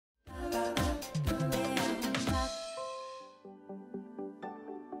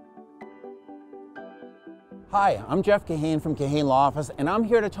Hi, I'm Jeff Kahane from Kahane Law Office, and I'm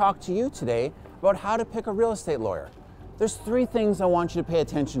here to talk to you today about how to pick a real estate lawyer. There's three things I want you to pay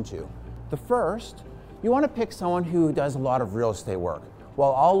attention to. The first, you want to pick someone who does a lot of real estate work. While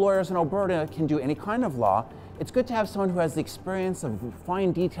all lawyers in Alberta can do any kind of law, it's good to have someone who has the experience of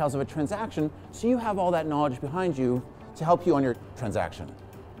fine details of a transaction so you have all that knowledge behind you to help you on your transaction.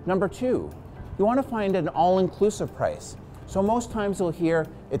 Number two, you want to find an all-inclusive price. So most times you'll hear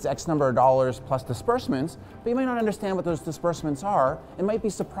it's X number of dollars plus disbursements, but you might not understand what those disbursements are and might be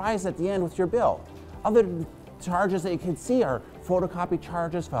surprised at the end with your bill. Other charges that you can see are photocopy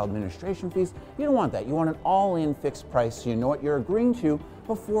charges, file administration fees. You don't want that. You want an all-in fixed price so you know what you're agreeing to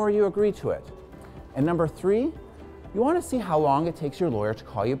before you agree to it. And number three, you want to see how long it takes your lawyer to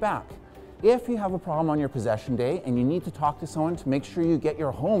call you back. If you have a problem on your possession day and you need to talk to someone to make sure you get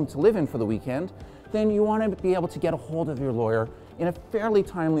your home to live in for the weekend, then you want to be able to get a hold of your lawyer in a fairly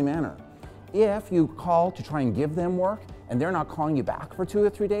timely manner. If you call to try and give them work and they're not calling you back for 2 or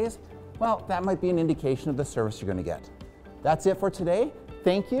 3 days, well, that might be an indication of the service you're going to get. That's it for today.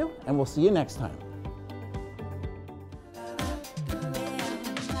 Thank you, and we'll see you next time.